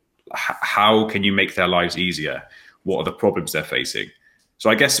 How can you make their lives easier? What are the problems they're facing? So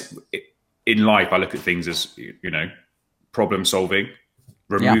I guess in life, I look at things as, problem solving.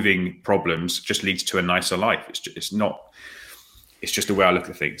 Removing problems just leads to a nicer life. It's just the way I look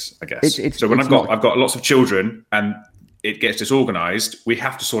at things, I guess. So when I've got lots of children and it gets disorganized, we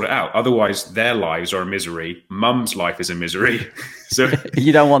have to sort it out. Otherwise, their lives are a misery. Mum's life is a misery. So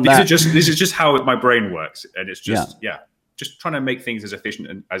you don't want that. This is just how my brain works, and it's just just trying to make things as efficient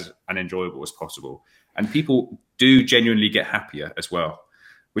and as enjoyable as possible. And people do genuinely get happier as well.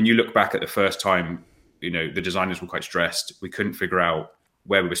 When you look back at the first time, the designers were quite stressed. We couldn't figure out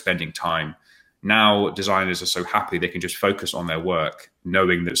where we were spending time. Now designers are so happy they can just focus on their work,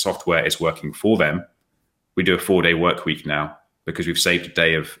 knowing that software is working for them. We do a 4-day work week now because we've saved a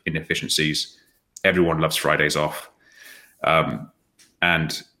day of inefficiencies. Everyone loves Fridays off.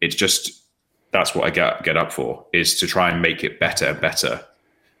 And it's just, that's what I get up for, is to try and make it better and better,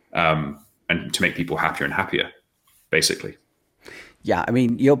 and to make people happier and happier, basically. Yeah, I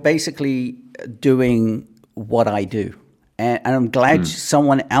mean, you're basically doing what I do. And I'm glad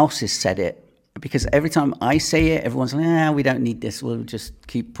someone else has said it, because every time I say it, everyone's like, we don't need this. We'll just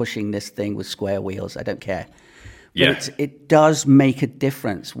keep pushing this thing with square wheels. I don't care. But it does make a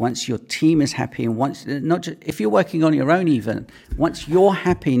difference once your team is happy, and once, not just if you're working on your own, even once you're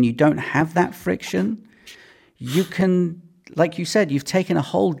happy and you don't have that friction, you can, like you said, you've taken a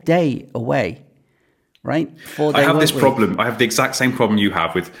whole day away, right? I have this problem. I have the exact same problem you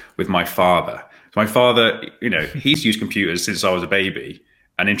have with my father. My father, he's used computers since I was a baby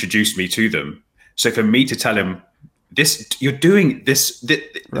and introduced me to them. So for me to tell him, you're doing this,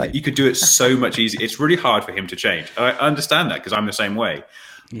 right, you could do it so much easier. It's really hard for him to change. I understand that because I'm the same way.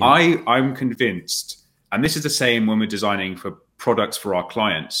 Yeah. I'm convinced, and this is the same when we're designing for products for our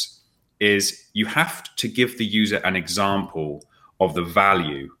clients, is you have to give the user an example of the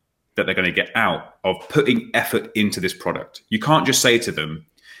value that they're going to get out of putting effort into this product. You can't just say to them,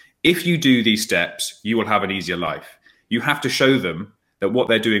 if you do these steps, you will have an easier life. You have to show them that what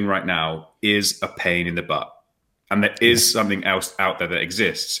they're doing right now is a pain in the butt, and there is something else out there that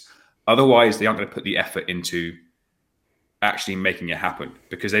exists. Otherwise, they aren't going to put the effort into actually making it happen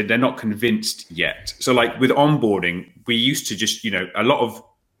because they're not convinced yet. So like with onboarding, we used to just, a lot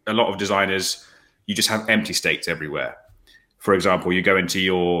of designers, you just have empty states everywhere. For example, you go into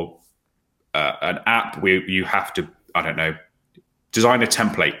your an app where you have to, design a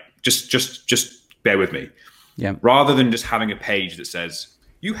template. Just bear with me. Yeah. Rather than just having a page that says,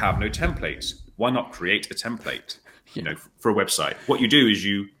 you have no templates, why not create a template, for a website? What you do is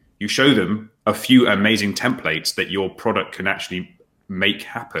you show them a few amazing templates that your product can actually make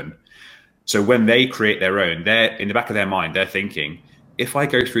happen. So when they create their own, they're in the back of their mind, they're thinking, if I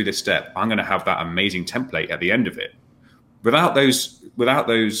go through this step, I'm going to have that amazing template at the end of it. Without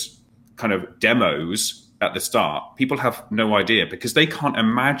those kind of demos at the start, people have no idea because they can't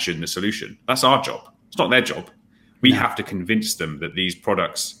imagine the solution. That's our job. It's not their job. We have to convince them that these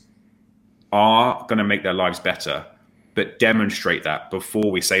products are going to make their lives better, but demonstrate that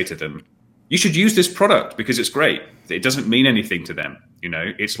before we say to them, you should use this product because it's great. It doesn't mean anything to them.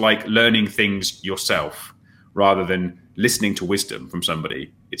 It's like learning things yourself rather than listening to wisdom from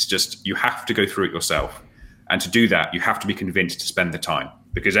somebody. It's just, you have to go through it yourself. And to do that, you have to be convinced to spend the time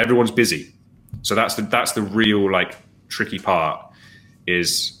because everyone's busy. So that's the real tricky part,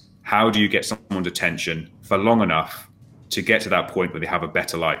 is how do you get someone's attention for long enough to get to that point where they have a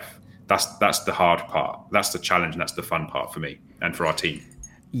better life? That's the hard part. That's the challenge, and that's the fun part for me and for our team.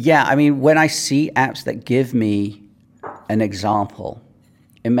 Yeah, I mean, when I see apps that give me an example,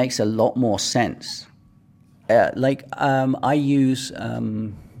 it makes a lot more sense. I use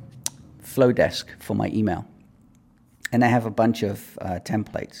Flowdesk for my email, and I have a bunch of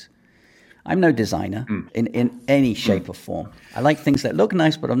templates. I'm no designer in any shape or form. I like things that look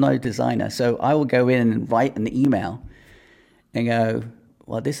nice, but I'm no designer. So I will go in and write an email and go,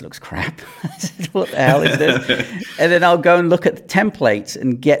 well, this looks crap. What the hell is this? And then I'll go and look at the templates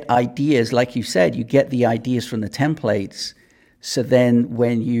and get ideas. Like you said, you get the ideas from the templates. So then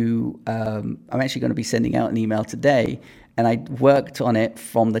when I'm actually going to be sending out an email today, and I worked on it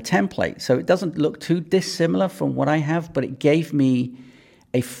from the template. So it doesn't look too dissimilar from what I have, but it gave me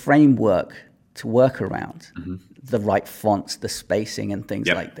a framework to work around, the right fonts, the spacing and things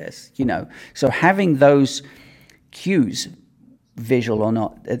like this, So having those cues visual or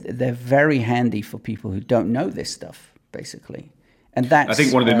not, they're very handy for people who don't know this stuff, basically. And that's, I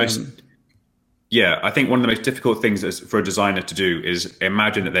think one of the most difficult things for a designer to do is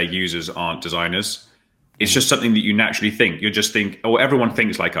imagine that their users aren't designers. It's just something that you naturally think. You just think, oh, everyone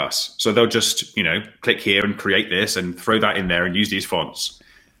thinks like us. So they'll just, click here and create this and throw that in there and use these fonts.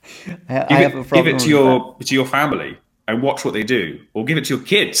 Give it to your family and watch what they do, or give it to your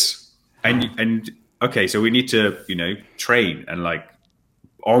kids. And okay, so we need to, train and like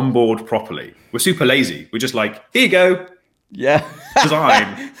onboard properly. We're super lazy. We're just like, here you go. Yeah.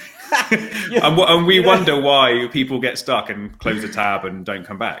 Design. And we wonder why people get stuck and close the tab and don't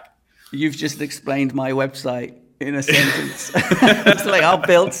come back. You've just explained my website in a sentence. It's like, I'll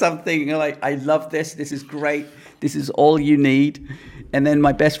build something. You're like, I love this. This is great. This is all you need. And then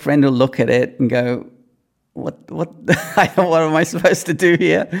my best friend will look at it and go, what am I supposed to do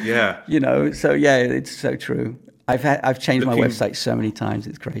here? Yeah. So yeah, it's so true. I've changed my website so many times.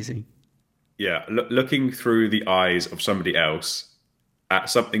 It's crazy. Yeah. Looking through the eyes of somebody else at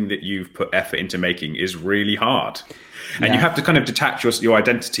something that you've put effort into making is really hard. And you have to kind of detach your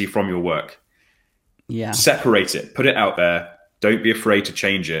identity from your work. Yeah. Separate it, put it out there. Don't be afraid to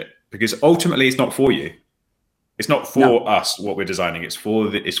change it, because ultimately it's not for you. It's not for us, what we're designing. It's for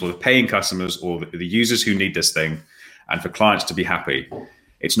the paying customers or the users who need this thing, and for clients to be happy.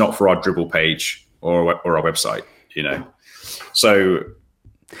 It's not for our Dribbble page or our website, So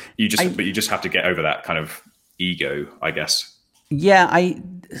you just have to get over that kind of ego, I guess. Yeah, I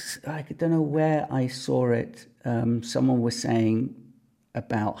don't know where I saw it. Someone was saying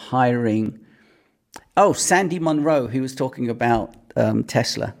about hiring. Oh, Sandy Munro, who was talking about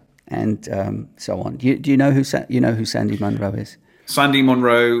Tesla and so on. Do you know who Sandy Munro is? Sandy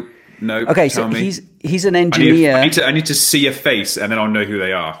Munro, no. Okay, so he's an engineer. I need to see a face, and then I'll know who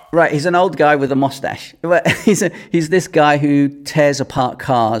they are. Right, he's an old guy with a mustache. He's this guy who tears apart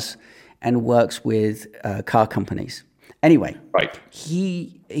cars and works with car companies. Anyway, right.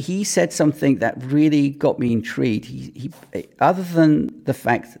 He said something that really got me intrigued. He other than the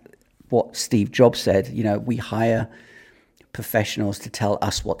fact what Steve Jobs said, we hire professionals to tell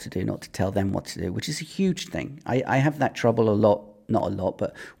us what to do, not to tell them what to do, which is a huge thing. I have that trouble a lot, not a lot,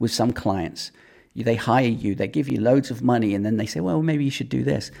 but with some clients. They hire you, they give you loads of money, and then they say, well, maybe you should do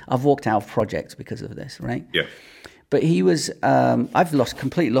this. I've walked out of projects because of this, right? Yeah. But he was, I've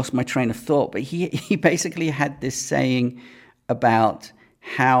completely lost my train of thought, but he basically had this saying about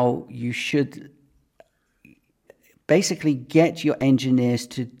how you should basically get your engineers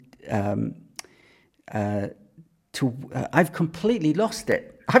to I've completely lost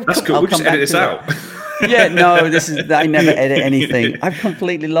it. That's cool. We'll just edit this out. Yeah, no, I never edit anything. I've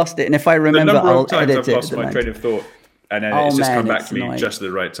completely lost it. And if I remember, I'll edit it. I've lost my train of thought, and then it's just come back to me just at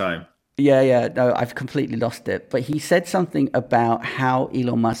the right time. Yeah, no, I've completely lost it. But he said something about how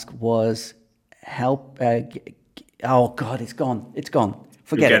Elon Musk was oh God, it's gone. It's gone.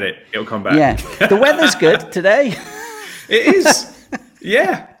 Forget it. It'll come back. Yeah, the weather's good today. It is.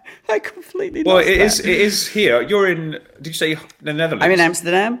 Yeah. I completely lost it is here. You're in, did you say the Netherlands? I'm in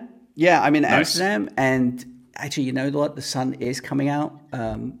Amsterdam. Yeah, I'm in Amsterdam. And actually, you know what? The sun is coming out.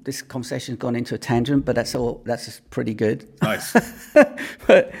 This conversation's gone into a tangent, but that's pretty good. Nice.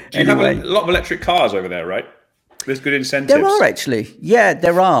 But do you have a lot of electric cars over there, right? There's good incentives. There are actually. Yeah,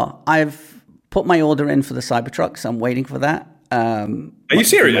 there are. I've put my order in for the Cybertruck, so I'm waiting for that. Are you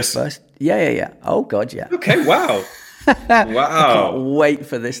serious? Yeah. Oh, God, yeah. Okay, wow. Wow. I can't wait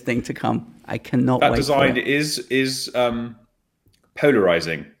for this thing to come. I cannot wait. That design is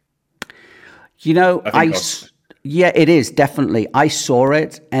polarizing. Yeah, it is, definitely. I saw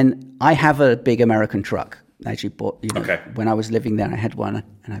it, and I have a big American truck. I actually bought, when I was living there, I had one,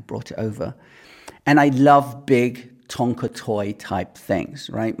 and I brought it over. And I love big Tonka toy type things,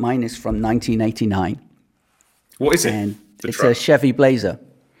 right? Mine is from 1989. What is it? And it's a Chevy Blazer.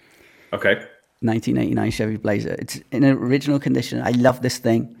 Okay. 1989 Chevy Blazer. It's in original condition. I love this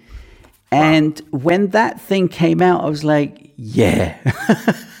thing. And when that thing came out, I was like, yeah.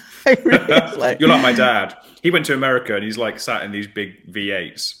 I really was like, you're like my dad. He went to America and he's like sat in these big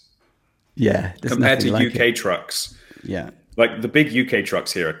V8s. Yeah. Compared to UK trucks. Yeah. Like the big UK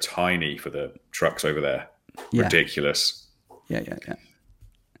trucks here are tiny for the trucks over there. Yeah. Ridiculous. Yeah.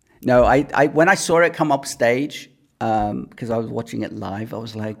 No, I when I saw it come up stage, because I was watching it live, I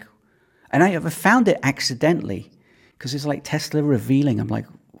was like, and I found it accidentally because it's like Tesla revealing. I'm like,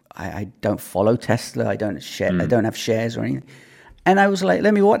 I don't follow Tesla. I don't share. I don't have shares or anything. And I was like,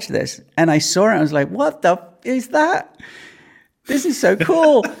 let me watch this. And I saw it. I was like, what the is that? This is so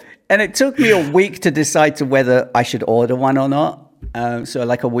cool. And it took me a week to decide to whether I should order one or not. So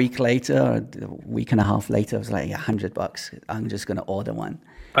like a week later, or a week and a half later, I was like, $100. I'm just going to order one.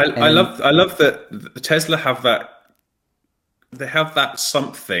 I love that Tesla have that. They have that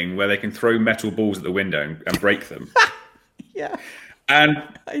something where they can throw metal balls at the window and break them. Yeah. And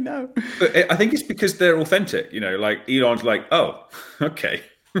I know. I think it's because they're authentic. Like Elon's like, oh, okay.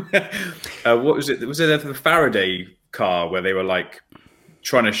 What was it? Was it the Faraday car where they were like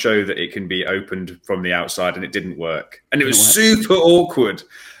trying to show that it can be opened from the outside and it didn't work, and it was super awkward,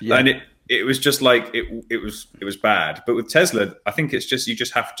 and it was just like it was bad. But with Tesla, I think it's just you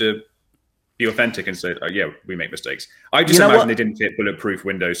just have to be authentic and say, oh, yeah, we make mistakes. I just imagine they didn't fit bulletproof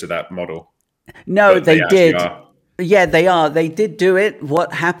windows to that model. No, they did. Yeah, they are. They did do it.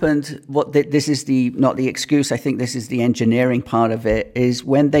 What happened? This is not the excuse. I think this is the engineering part of it. Is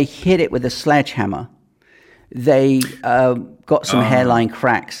when they hit it with a sledgehammer, they got some hairline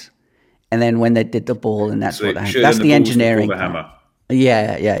cracks, and then when they did the ball, and that's what happened. That's the engineering. The hammer.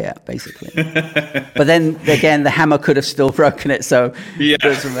 Yeah, basically. But then again, the hammer could have still broken it, so it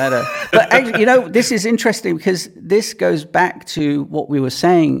doesn't matter. But actually, this is interesting because this goes back to what we were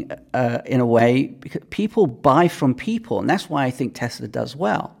saying in a way, because people buy from people, and that's why I think Tesla does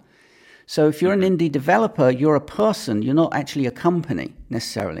well. So if you're an indie developer, you're a person, you're not actually a company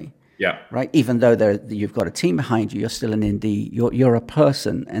necessarily. Yeah. Right? Even though you've got a team behind you, you're still an indie, you're a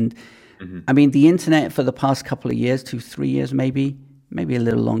person. And I mean, the internet for the past couple of years, 2-3 years maybe a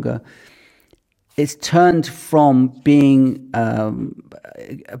little longer, it's turned from being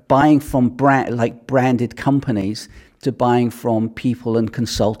buying from branded companies to buying from people and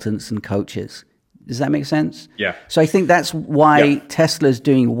consultants and coaches. Does that make sense? Yeah. So I think that's why Tesla's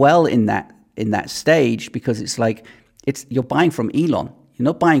doing well in that stage, because it's like you're buying from Elon. You're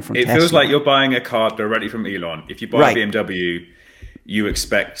not buying from Tesla. It feels like you're buying a car directly from Elon. If you buy a BMW, you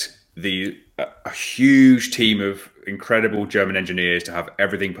expect a huge team of incredible German engineers to have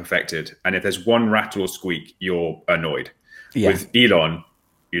everything perfected. And if there's one rattle or squeak, you're annoyed. Yeah. With Elon,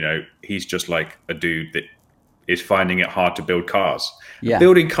 he's just like a dude that is finding it hard to build cars. Yeah.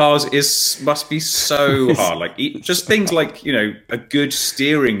 Building cars must be so hard. Like just things like, a good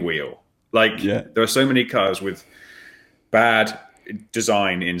steering wheel. There are so many cars with bad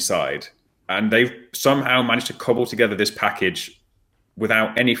design inside, and they've somehow managed to cobble together this package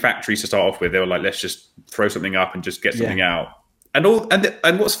without any factories to start off with. They were like, let's just throw something up and just get something out. And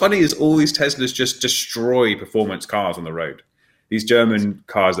what's funny is all these Teslas just destroy performance cars on the road. These German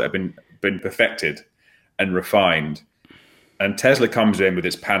cars that have been perfected and refined, and Tesla comes in with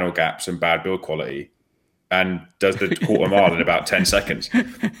its panel gaps and bad build quality and does the quarter mile in about 10 seconds.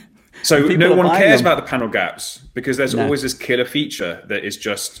 So no one cares about the panel gaps because there's always this killer feature that is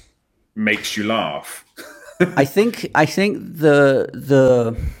just makes you laugh. I think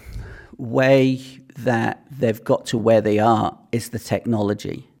the way that they've got to where they are is the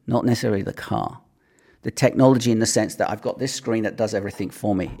technology, not necessarily the car. The technology in the sense that I've got this screen that does everything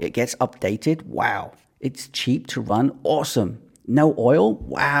for me. It gets updated. Wow. It's cheap to run. Awesome. No oil.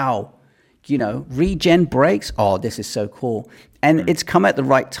 Wow. Regen brakes. Oh, this is so cool. And it's come at the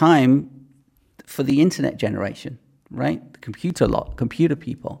right time for the internet generation, right? The computer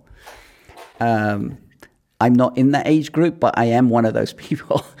people. I'm not in that age group, but I am one of those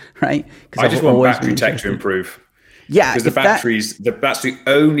people, right? I just want battery tech to improve. Yeah, because the batteries, that's the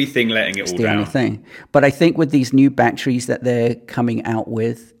only thing letting it all down. It's the only thing. But I think with these new batteries that they're coming out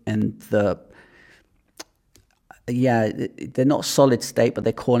with, and they're not solid state, but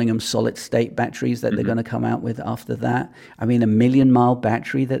they're calling them solid state batteries that they're going to come out with after that. I mean, 1 million mile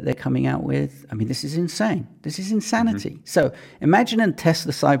battery that they're coming out with. I mean, this is insane. This is insanity. So imagine a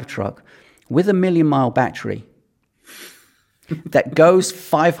Tesla Cybertruck with 1 million mile battery that goes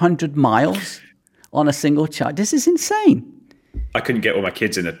 500 miles on a single charge. This is insane. I couldn't get all my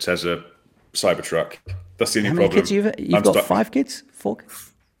kids in a Tesla Cybertruck. That's the only problem. How many kids you've got? 5 kids? 4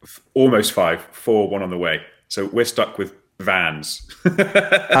 kids? Almost 5. 4, 1 on the way. So we're stuck with vans.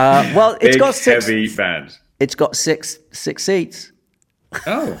 Well, it's got 6 heavy vans. It's got six seats.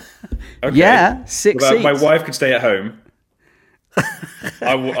 Oh, okay. Yeah, 6 seats. My wife could stay at home.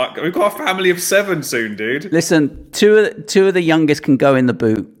 We've got a family of 7 soon, dude. Listen, two of the youngest can go in the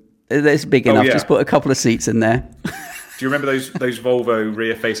boot. It's big enough. Just put a couple of seats in there. Do you remember those Volvo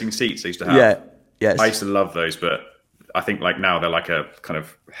rear-facing seats they used to have? Yeah. Yes. I used to love those, but I think now they're like a kind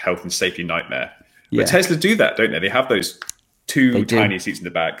of health and safety nightmare. But Tesla do that, don't they? They have those 2 tiny seats in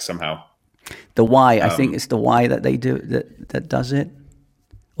the back somehow. The Y, I think it's the Y that they do that does it,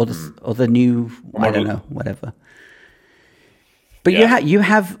 or the new I don't know, whatever. But you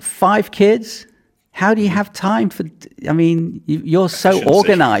have 5 kids. How do you have time for? I mean, you're so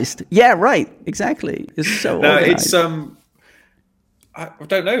organized. Yeah, right. Exactly. It's so organized. I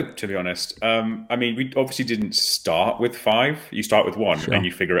don't know, to be honest. I mean, we obviously didn't start with 5. You start with 1 Sure. and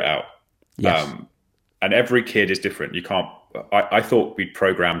you figure it out. Yes. And every kid is different. You can't. I thought we'd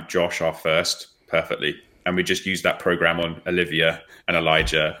programmed Josh our first perfectly, and we just used that program on Olivia and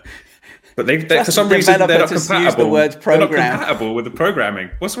Elijah. But they for some reason they're not compatible. Use the word they're program. not compatible with the programming.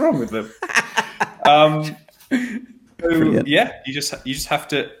 What's wrong with them? So, yeah, you just have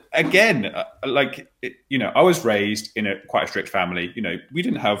to again, I was raised in quite a strict family. We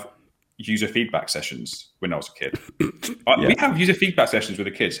didn't have user feedback sessions when I was a kid. We have user feedback sessions with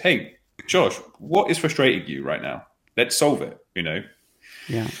the kids. Hey, Josh, what is frustrating you right now? Let's solve it.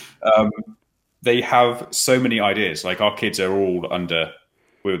 Yeah. They have so many ideas. Like our kids are all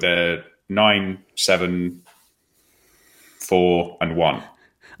they're 9, 7, 4, and 1.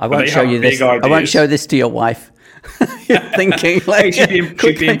 I won't show you this. I won't show this to your wife. You're thinking like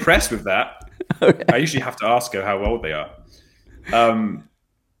she'd be impressed with that. Okay. I usually have to ask her how old they are. And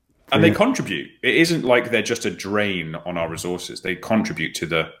they contribute. It isn't like they're just a drain on our resources. They contribute to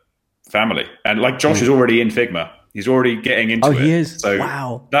the family. And like Josh is already in Figma. He's already getting into it. Oh, he is? So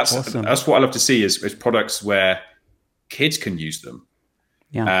wow. That's awesome. That's what I love to see is products where kids can use them.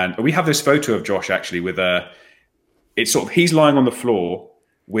 Yeah. And we have this photo of Josh actually with he's lying on the floor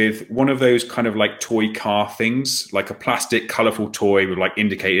with one of those kind of like toy car things, like a plastic colorful toy with like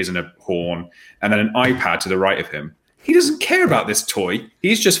indicators and a horn, and then an iPad to the right of him. He doesn't care about this toy.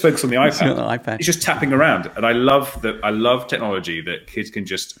 He's just focused on the iPad. He's just tapping around. And I love technology that kids can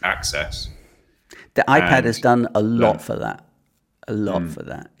just access. The iPad has done a lot for that. A lot for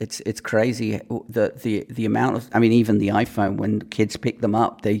that. It's crazy the amount of, I mean, even the iPhone, when kids pick them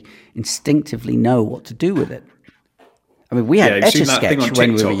up, they instinctively know what to do with it. I mean, we had Etch-a-Sketch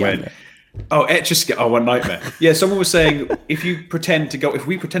when we were younger. Etch-a-Sketch. Oh, what nightmare. Yeah, someone was saying, if we pretend to go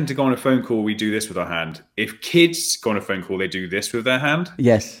on a phone call, we do this with our hand. If kids go on a phone call, they do this with their hand.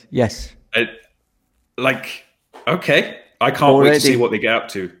 Yes. Okay. I can't wait to see what they get up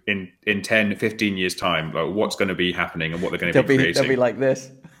to in 10, 15 years' time. Like what's going to be happening and what they're going to be creating. They'll be like this.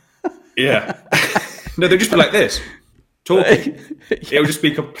 Yeah. No, they'll just be like this. Talking. It'll just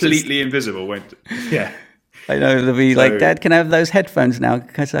be completely invisible. Yeah. I know, they'll be like, Dad, can I have those headphones now?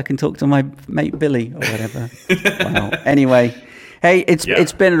 Because I can talk to my mate Billy or whatever. Wow. Anyway, hey,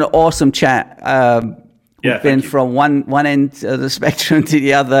 it's been an awesome chat. We've been from one end of the spectrum to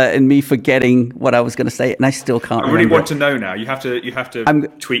the other, and me forgetting what I was going to say, and I still can't remember. I really want to know now. You have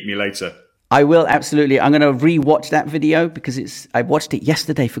to tweet me later. I will, absolutely. I'm going to re-watch that video because I watched it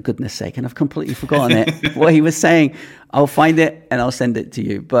yesterday, for goodness sake, and I've completely forgotten it. What he was saying. I'll find it and I'll send it to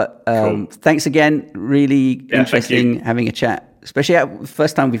you. But cool. Thanks again. Really interesting having a chat, especially the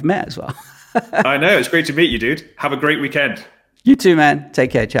first time we've met as well. I know. It's great to meet you, dude. Have a great weekend. You too, man.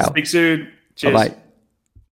 Take care. Ciao. Speak soon. Cheers. Bye-bye.